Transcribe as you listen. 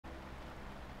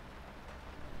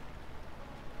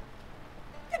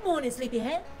Good morning,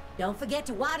 sleepyhead. Don't forget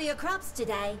to water your crops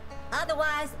today.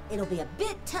 Otherwise, it'll be a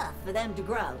bit tough for them to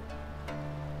grow.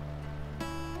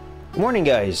 Good morning,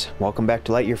 guys. Welcome back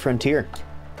to Lightyear Frontier.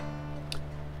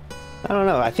 I don't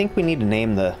know. I think we need to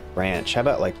name the ranch. How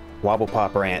about, like, Wobble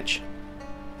Pop Ranch?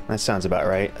 That sounds about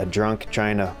right. A drunk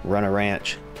trying to run a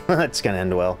ranch. That's gonna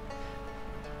end well.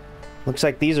 Looks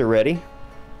like these are ready.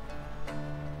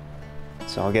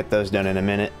 So I'll get those done in a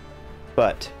minute.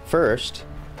 But first,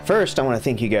 I want to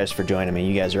thank you guys for joining me.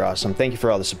 You guys are awesome. Thank you for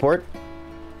all the support.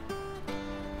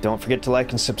 Don't forget to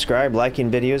like and subscribe. Liking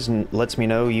videos and lets me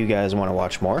know you guys want to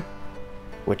watch more,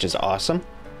 which is awesome.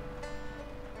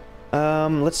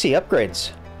 Let's see,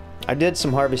 upgrades. I did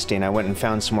some harvesting. I went and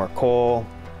found some more coal.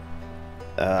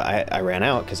 I ran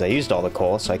out because I used all the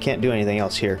coal, so I can't do anything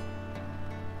else here.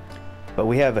 But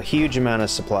we have a huge amount of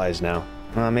supplies now.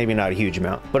 Maybe not a huge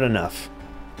amount, but enough.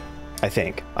 I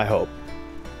think. I hope.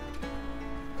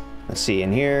 Let's see,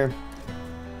 in here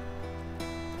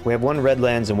we have 1 red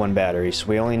lens and 1 battery, so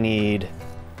we only need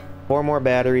 4 more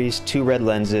batteries, 2 red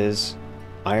lenses,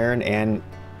 iron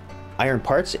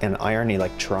parts, and iron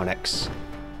electronics.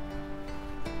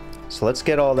 So let's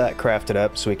get all that crafted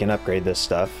up so we can upgrade this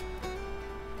stuff.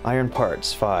 Iron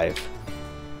parts, 5.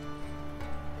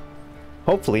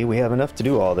 Hopefully we have enough to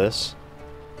do all this.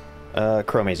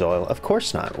 Chromaze oil. Of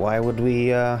course not. Why would we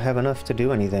have enough to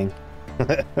do anything?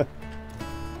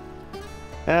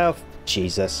 Oh,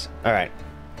 Jesus. Alright.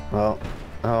 Well,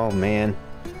 oh man.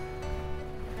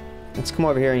 Let's come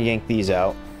over here and yank these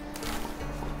out.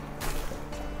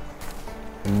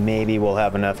 Maybe we'll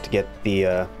have enough to get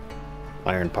the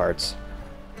iron parts.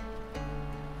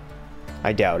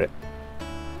 I doubt it.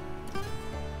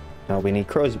 No, we need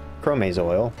chromaze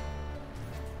oil.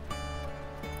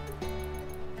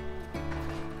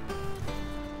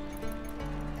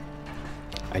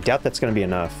 I doubt that's going to be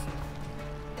enough.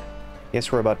 Guess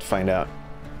we're about to find out.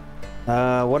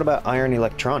 What about iron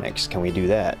electronics? Can we do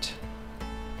that?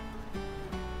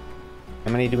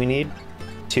 How many do we need?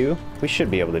 2? We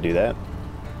should be able to do that.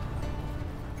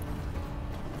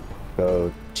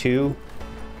 Go 2.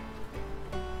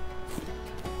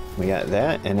 We got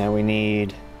that, and now we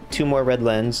need 2 more red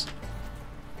lens.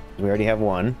 We already have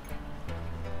 1.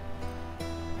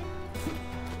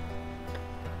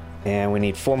 And we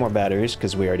need 4 more batteries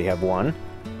because we already have 1.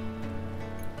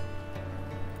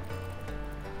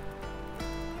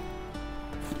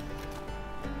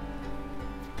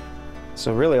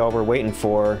 So really all we're waiting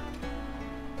for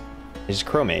is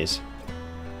chromaze.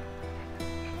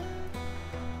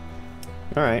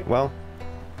 Alright, well,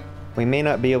 we may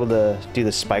not be able to do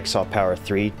the spike saw power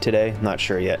 3 today. Not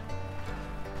sure yet.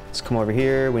 Let's come over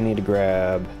here. We need to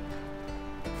grab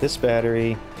this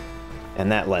battery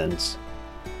and that lens.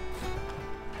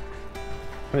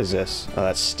 What is this? Oh,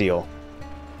 that's steel.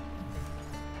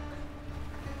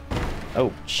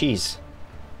 Oh, jeez.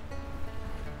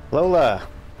 Lola!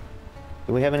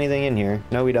 Do we have anything in here?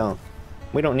 No, we don't.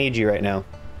 We don't need you right now.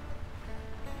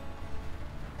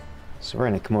 So we're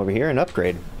gonna come over here and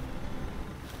upgrade.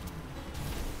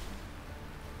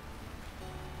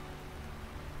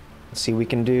 Let's see, we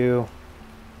can do...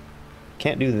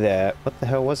 Can't do that. What the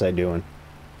hell was I doing?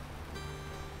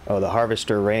 Oh, the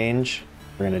harvester range.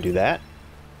 We're gonna do that.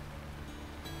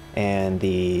 And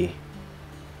the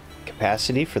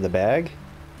capacity for the bag.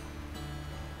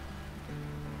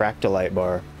 Fractalite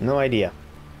bar. No idea.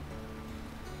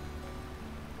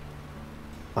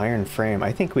 Iron frame.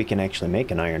 I think we can actually make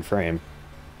an iron frame.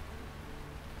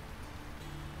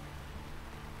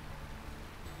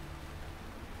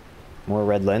 More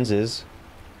red lenses.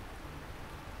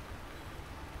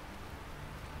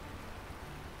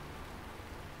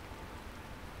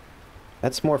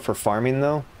 That's more for farming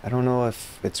though. I don't know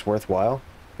if it's worthwhile.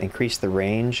 Increase the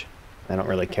range. I don't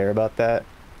really care about that.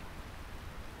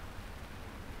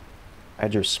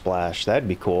 Hydro splash. That'd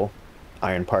be cool.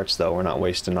 Iron parts though. We're not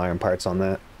wasting iron parts on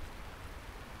that.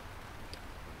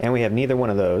 And we have neither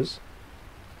one of those.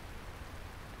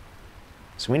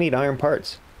 So we need iron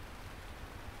parts.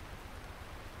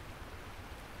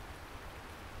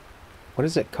 What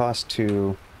does it cost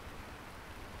to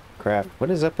craft?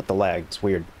 What is up with the lag? It's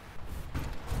weird.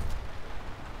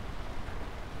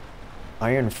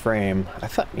 Iron frame. I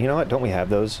thought, you know what? Don't we have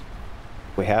those?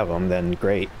 If we have them, then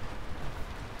great.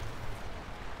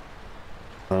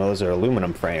 Oh, those are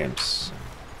aluminum frames.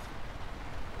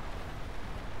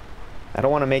 I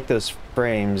don't want to make those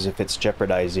frames if it's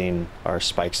jeopardizing our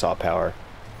spike saw power.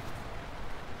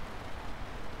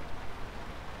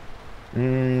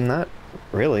 Not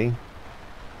really.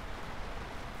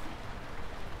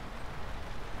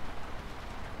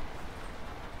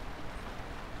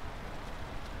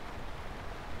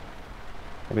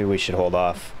 Maybe we should hold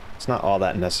off. It's not all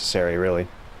that necessary, really.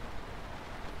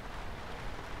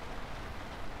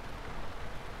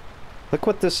 Look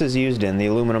what this is used in, the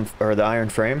aluminum, or the iron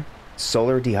frame.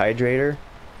 Solar dehydrator,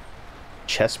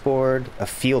 chessboard, a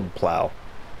field plow.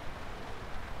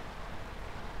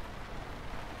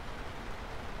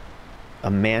 A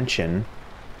mansion.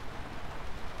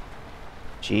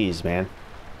 Jeez, man.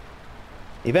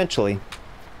 Eventually,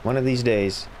 one of these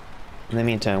days. In the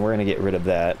meantime, we're going to get rid of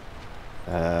that.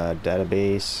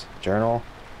 Database, journal.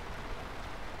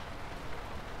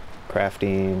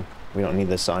 Crafting. We don't need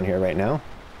this on here right now.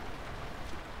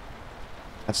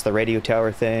 That's the radio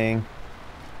tower thing.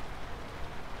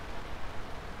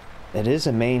 It is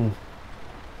a main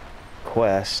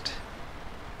quest.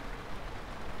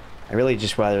 I really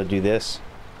just rather do this.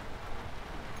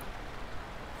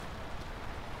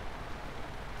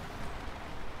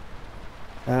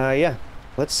 Yeah.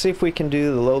 Let's see if we can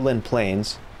do the lowland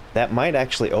plains. That might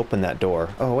actually open that door.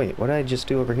 Oh, wait. What did I just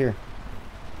do over here?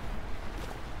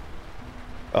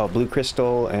 Oh, blue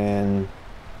crystal and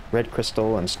red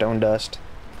crystal and stone dust.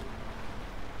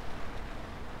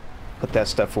 Put that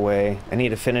stuff away. I need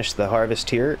to finish the harvest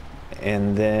here,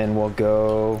 and then we'll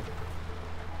go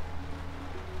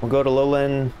to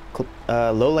lowland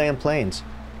plains.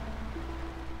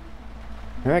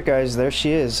 All right, guys, there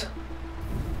she is.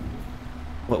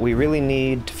 What we really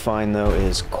need to find, though,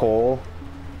 is coal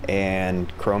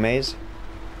and chromaze,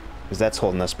 because that's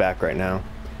holding us back right now.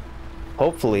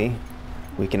 Hopefully,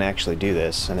 we can actually do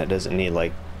this, and it doesn't need,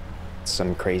 like,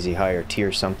 some crazy higher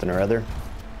tier something or other.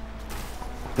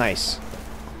 Nice.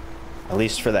 At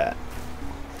least for that.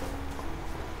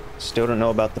 Still don't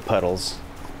know about the puddles.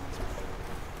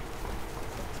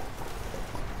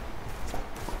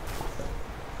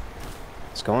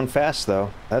 It's going fast,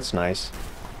 though. That's nice.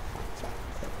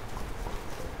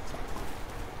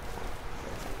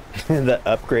 The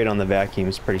upgrade on the vacuum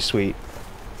is pretty sweet.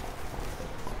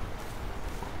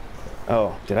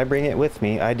 Oh, did I bring it with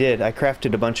me? I did. I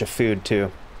crafted a bunch of food,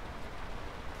 too.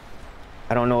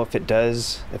 I don't know if it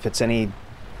does, if it's any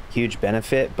huge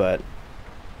benefit, but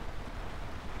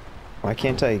why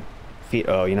can't I feed?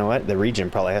 Oh, you know what? The region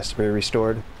probably has to be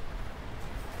restored.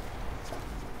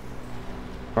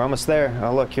 We're almost there.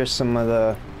 Oh, look, here's some of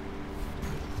the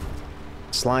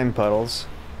slime puddles.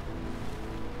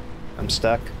 I'm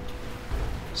stuck.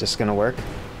 Is this gonna work?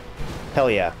 Hell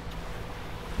yeah.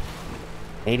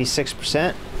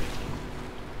 86%.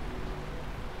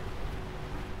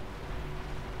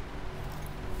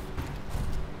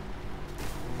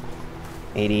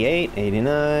 $88,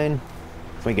 $89.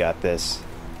 We got this.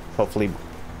 Hopefully,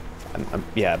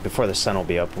 yeah, before the sun will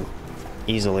be up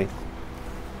easily.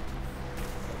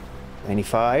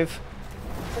 95.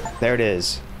 There it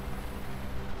is.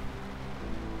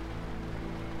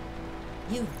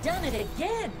 You've done it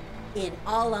again! In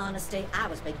all honesty, I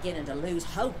was beginning to lose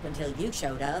hope until you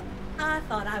showed up. I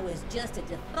thought I was just a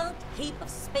defunct heap of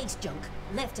space junk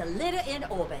left to litter in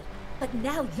orbit. But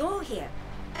now you're here,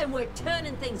 and we're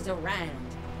turning things around.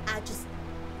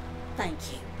 Thank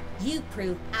you. You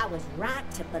proved I was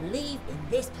right to believe in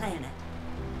this planet.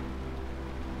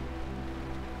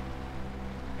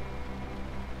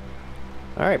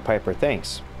 Alright, Piper,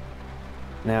 thanks.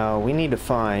 Now, we need to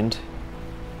find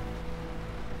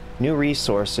new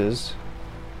resources,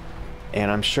 and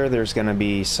I'm sure there's going to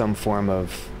be some form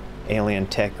of alien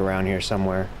tech around here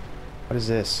somewhere. What is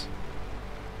this?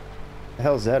 What the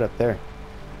hell is that up there?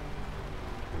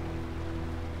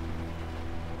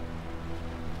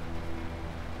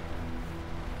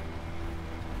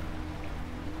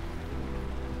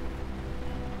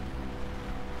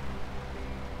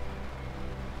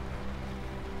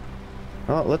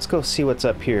 Well, let's go see what's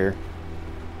up here.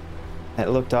 That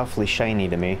looked awfully shiny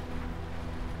to me.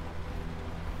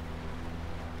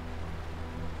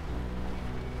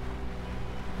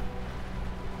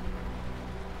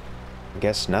 I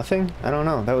guess nothing? I don't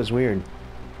know. That was weird.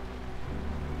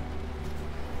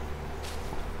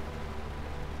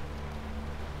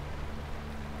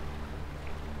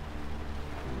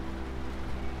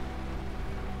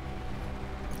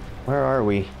 Where are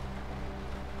we?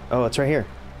 Oh, it's right here.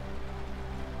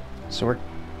 So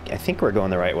I think we're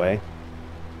going the right way.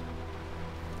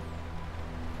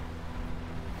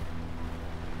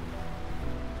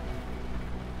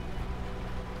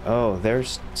 Oh,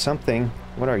 there's something.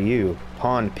 What are you?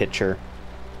 Pond pitcher.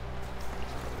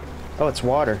 Oh, it's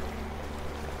water.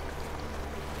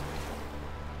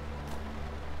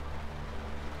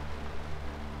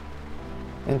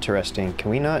 Interesting. Can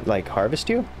we not, like, harvest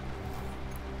you?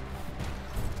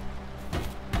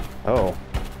 Oh.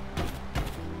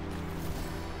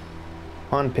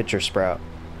 Pond pitcher sprout.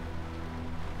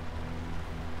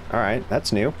 Alright,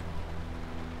 that's new.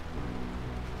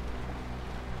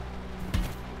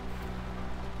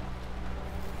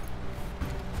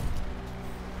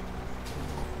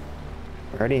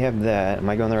 I already have that. Am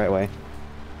I going the right way?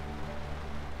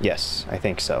 Yes, I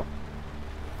think so.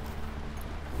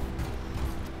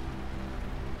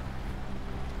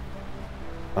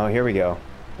 Oh, here we go.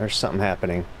 There's something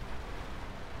happening.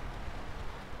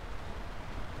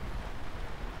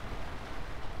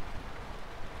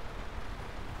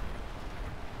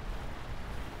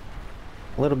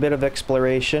 A little bit of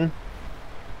exploration.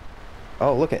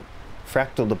 Oh, look at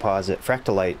fractal deposit,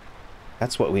 fractalite.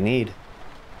 That's what we need.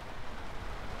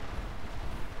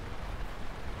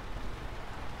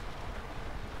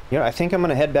 You know, I think I'm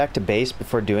gonna head back to base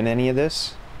before doing any of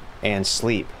this and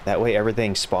sleep. That way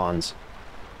everything spawns.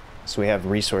 So we have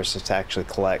resources to actually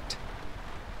collect.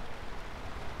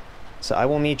 So I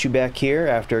will meet you back here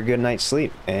after a good night's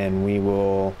sleep, and we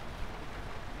will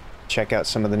check out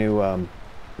some of the new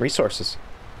resources.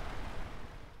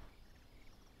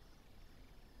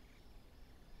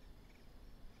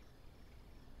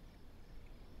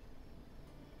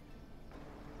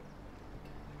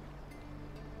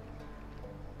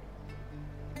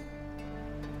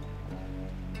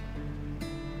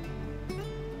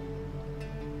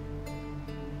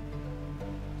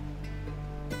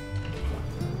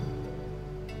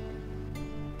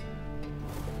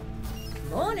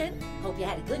 Morning. Hope you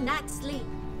had a good night's sleep.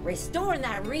 Restoring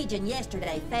that region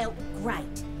yesterday felt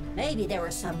great. Maybe there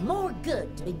was some more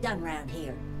good to be done around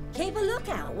here. Keep a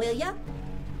lookout, will ya?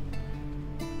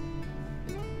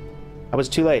 I was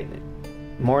too late.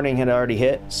 Morning had already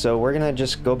hit, so we're gonna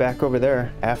just go back over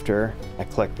there after I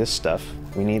collect this stuff.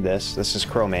 We need this. This is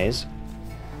Crow Maze.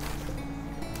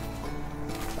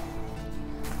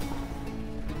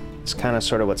 It's kind of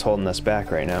sort of what's holding us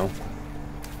back right now.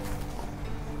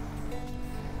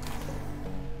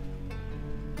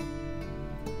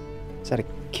 Is that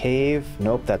a cave?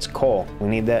 Nope, that's coal. We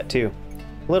need that too.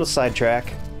 A little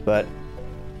sidetrack, but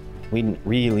we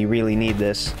really, really need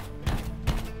this.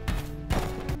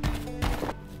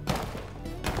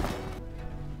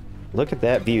 Look at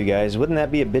that view, guys. Wouldn't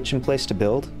that be a bitchin' place to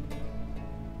build?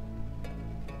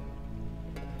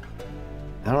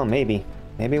 I don't know, maybe.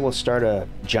 Maybe we'll start a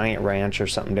giant ranch or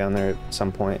something down there at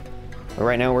some point. But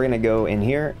right now we're gonna go in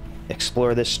here,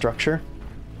 explore this structure.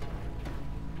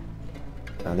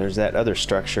 There's that other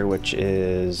structure, which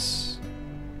is...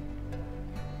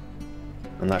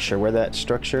 I'm not sure where that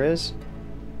structure is.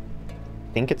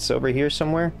 I think it's over here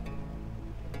somewhere.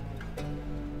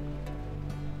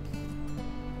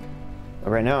 But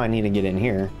right now I need to get in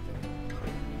here.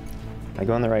 Am I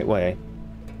going the right way?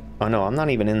 Oh no, I'm not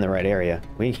even in the right area.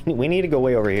 We need to go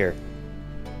way over here.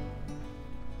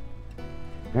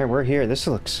 Alright, we're here. This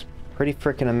looks pretty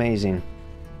freaking amazing.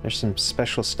 There's some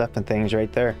special stuff and things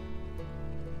right there.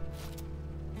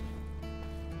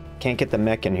 Can't get the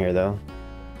mech in here though.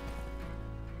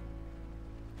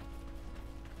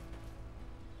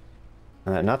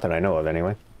 Not that I know of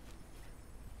anyway.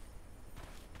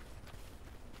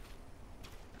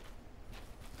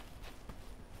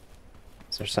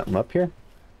 Is there something up here?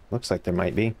 Looks like there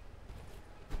might be.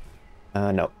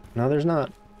 No. No, there's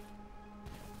not.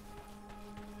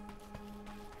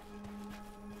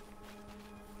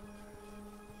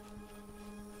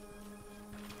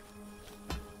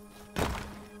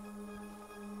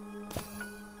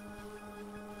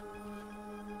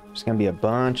 There's gonna be a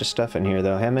bunch of stuff in here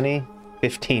though. How many?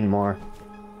 15 more.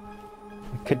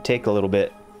 It could take a little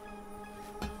bit.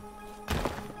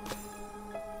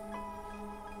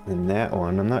 And that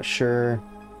one, I'm not sure.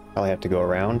 Probably have to go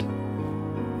around.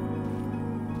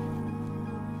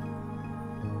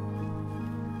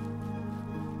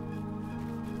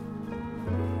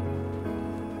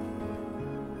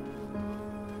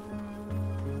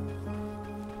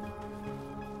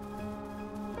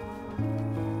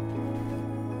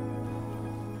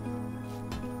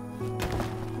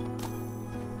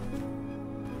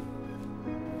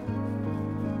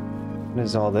 What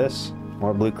is all this?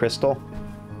 More blue crystal?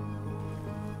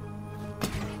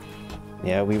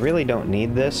 Yeah, we really don't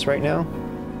need this right now.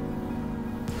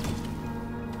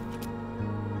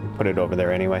 Put it over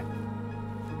there anyway.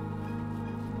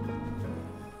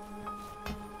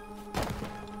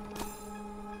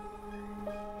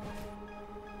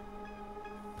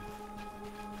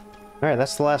 Alright,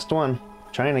 that's the last one.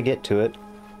 Trying to get to it.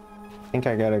 I think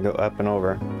I gotta go up and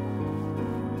over.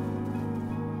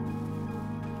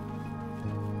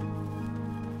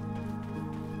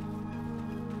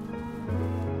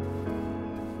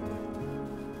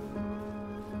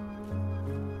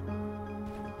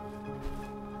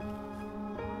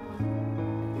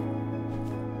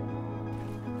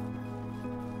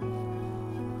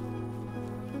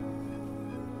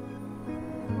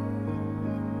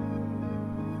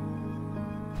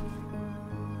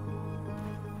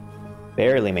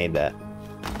 Barely made that.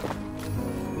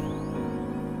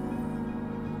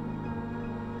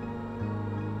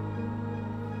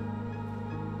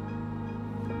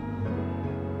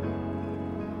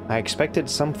 I expected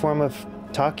some form of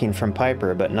talking from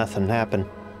Piper, but nothing happened.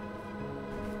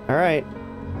 Alright.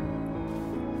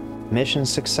 Mission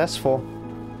successful.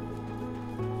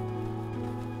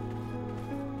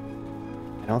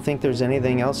 I don't think there's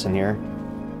anything else in here.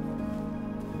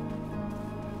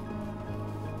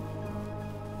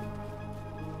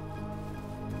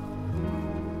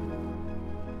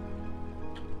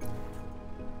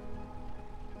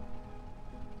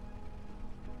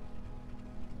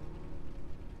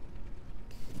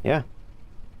 Yeah.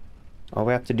 All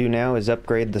we have to do now is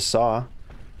upgrade the saw,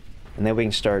 and then we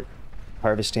can start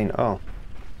harvesting. Oh,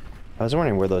 I was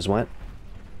wondering where those went.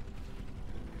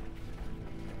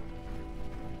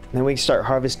 And then we can start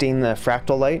harvesting the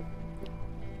fractal light.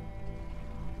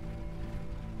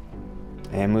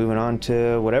 And moving on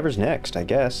to whatever's next, I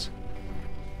guess.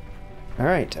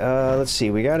 Alright, let's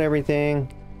see. We got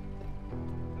everything.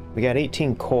 We got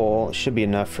 18 coal. It should be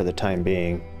enough for the time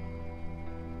being.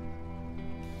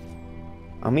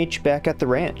 I'll meet you back at the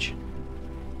ranch.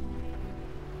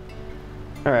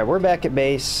 Alright, we're back at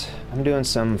base. I'm doing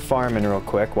some farming real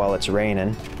quick while it's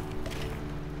raining.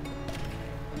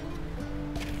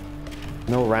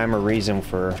 No rhyme or reason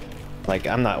for... Like,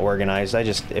 I'm not organized. I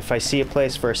just... If I see a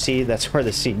place for a seed, that's where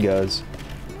the seed goes.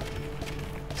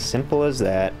 Simple as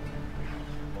that.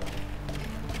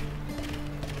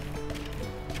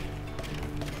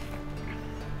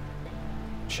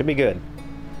 Should be good.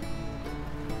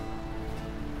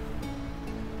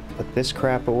 Put this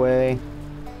crap away.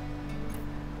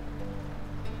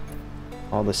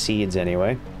 All the seeds,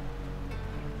 anyway.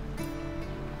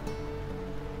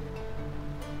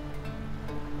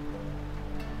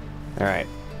 Alright.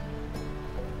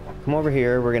 Come over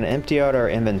here. We're going to empty out our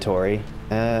inventory.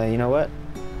 You know what?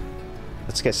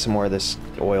 Let's get some more of this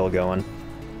oil going.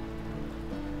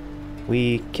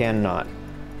 We cannot,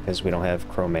 because we don't have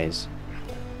chromase.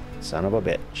 Son of a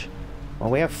bitch. Well,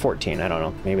 we have 14. I don't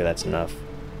know. Maybe that's enough.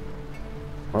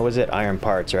 What was it? Iron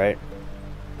parts, right?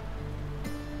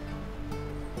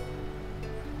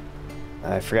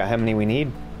 I forgot how many we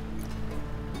need.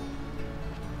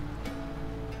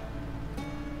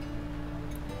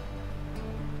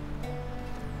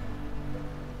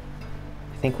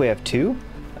 I think we have 2?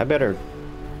 I better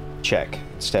check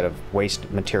instead of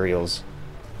waste materials.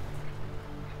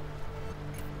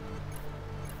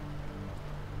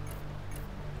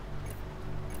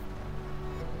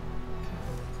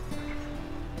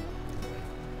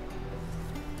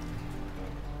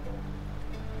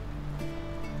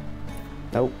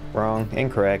 Nope, wrong,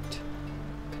 incorrect.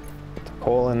 Put the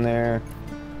coal in there.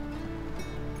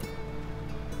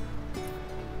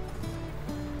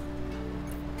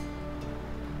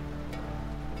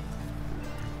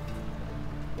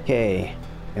 Okay,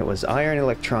 it was iron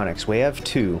electronics. We have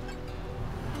 2.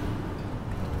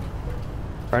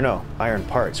 Or no, iron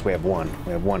parts. We have 1.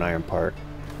 We have 1 iron part.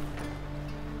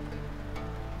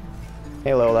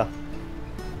 Hey, Lola.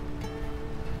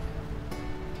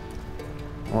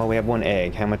 Well, we have 1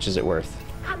 egg. How much is it worth?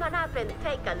 Come on up and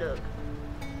take a look.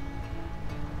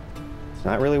 It's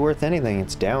not really worth anything.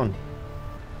 It's down.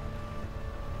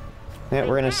 Yeah,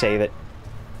 we're gonna save it.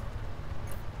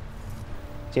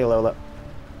 See you, Lola.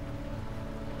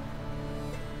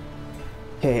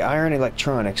 Okay, iron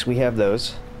electronics. We have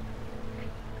those.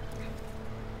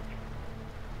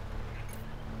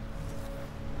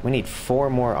 We need 4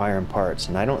 more iron parts,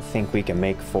 and I don't think we can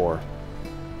make 4.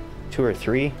 2 or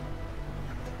 3?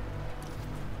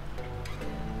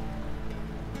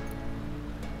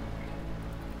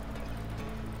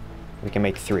 We can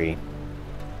make 3.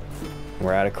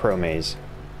 We're out of chromase.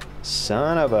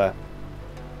 Son of a...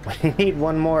 We need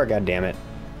 1 more, goddammit.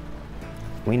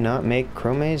 We not make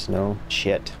chromase? No.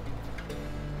 Shit.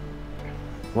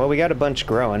 Well, we got a bunch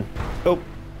growing. Oh!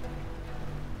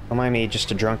 Don't mind me,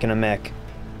 just a drunk in a mech.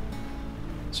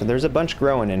 So there's a bunch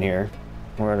growing in here.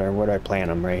 Where did I plant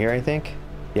them? Right here, I think?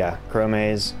 Yeah,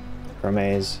 chromase.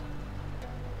 Chromase.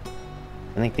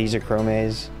 I think these are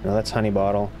chromase. No, that's honey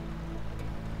bottle.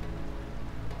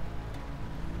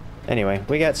 Anyway,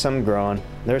 we got some growing.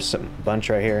 There's some bunch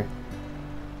right here.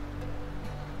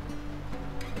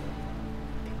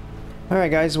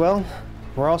 Alright guys, well,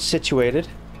 we're all situated.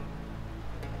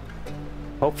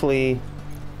 Hopefully,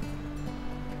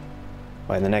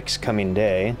 by the next coming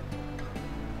day,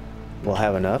 we'll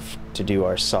have enough to do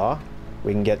our saw.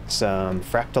 We can get some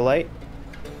fractalite,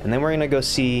 and then we're gonna go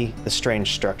see the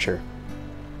strange structure.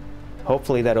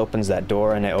 Hopefully that opens that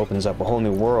door and it opens up a whole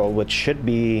new world, which should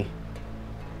be...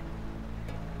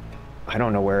 I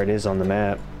don't know where it is on the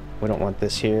map. We don't want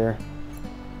this here.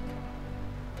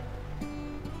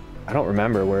 I don't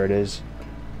remember where it is.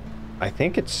 I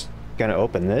think it's gonna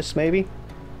open this, maybe?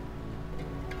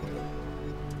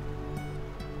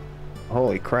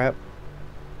 Holy crap.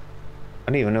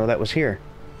 I didn't even know that was here.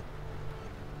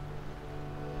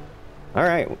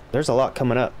 Alright, there's a lot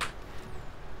coming up.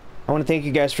 I want to thank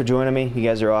you guys for joining me. You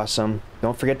guys are awesome.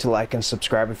 Don't forget to like and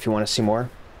subscribe if you want to see more.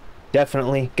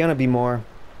 Definitely gonna be more.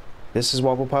 This is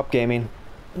Wobble Pop Gaming,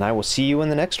 and I will see you in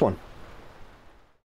the next one.